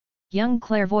Young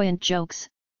clairvoyant jokes,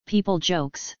 people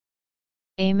jokes.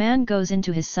 A man goes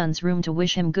into his son's room to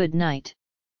wish him good night.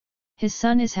 His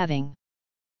son is having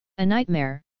a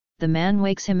nightmare. The man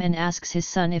wakes him and asks his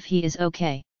son if he is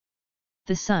okay.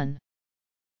 The son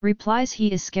replies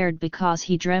he is scared because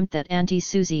he dreamt that Auntie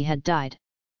Susie had died.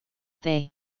 The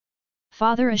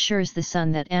father assures the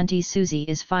son that Auntie Susie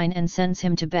is fine and sends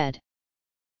him to bed.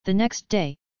 The next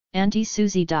day, Auntie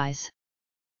Susie dies.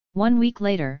 1 week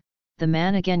later, the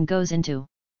man again goes into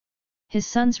his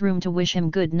son's room to wish him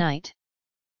good night.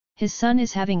 His son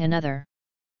is having another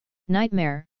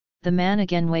nightmare. The man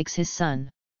again wakes his son.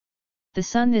 The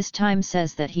son this time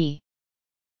says that he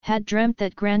had dreamt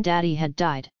that Granddaddy had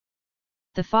died.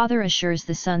 The father assures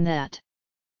the son that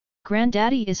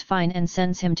Granddaddy is fine and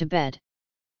sends him to bed.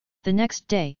 The next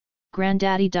day,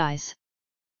 Granddaddy dies.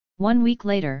 1 week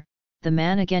later, the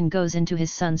man again goes into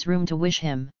his son's room to wish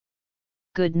him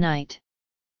good night.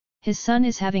 His son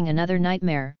is having another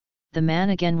nightmare. The man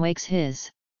again wakes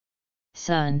his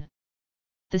son.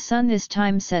 The son this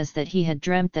time says that he had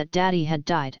dreamt that Daddy had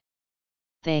died.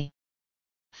 The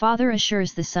father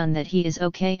assures the son that he is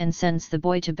okay and sends the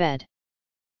boy to bed.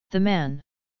 The man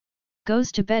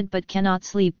goes to bed but cannot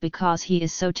sleep because he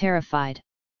is so terrified.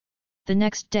 The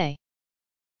next day,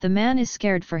 the man is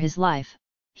scared for his life.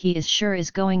 He is sure is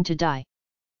going to die.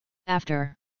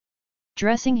 After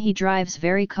dressing, he drives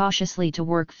very cautiously to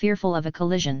work, fearful of a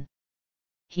collision.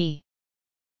 He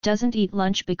doesn't eat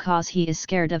lunch because he is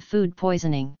scared of food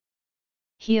poisoning.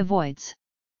 He avoids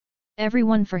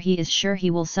everyone for he is sure he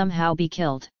will somehow be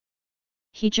killed.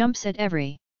 He jumps at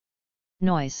every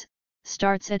noise,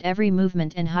 starts at every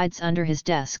movement and hides under his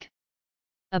desk.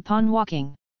 Upon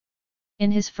walking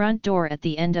in his front door at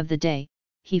the end of the day,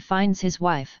 he finds his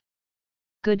wife.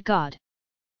 "Good God!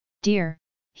 Dear,"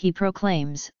 he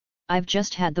proclaims, "I've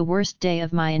just had the worst day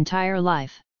of my entire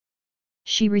life."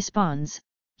 She responds,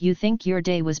 "You think your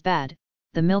day was bad?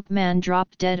 The milkman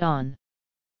dropped dead on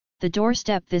the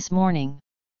doorstep this morning.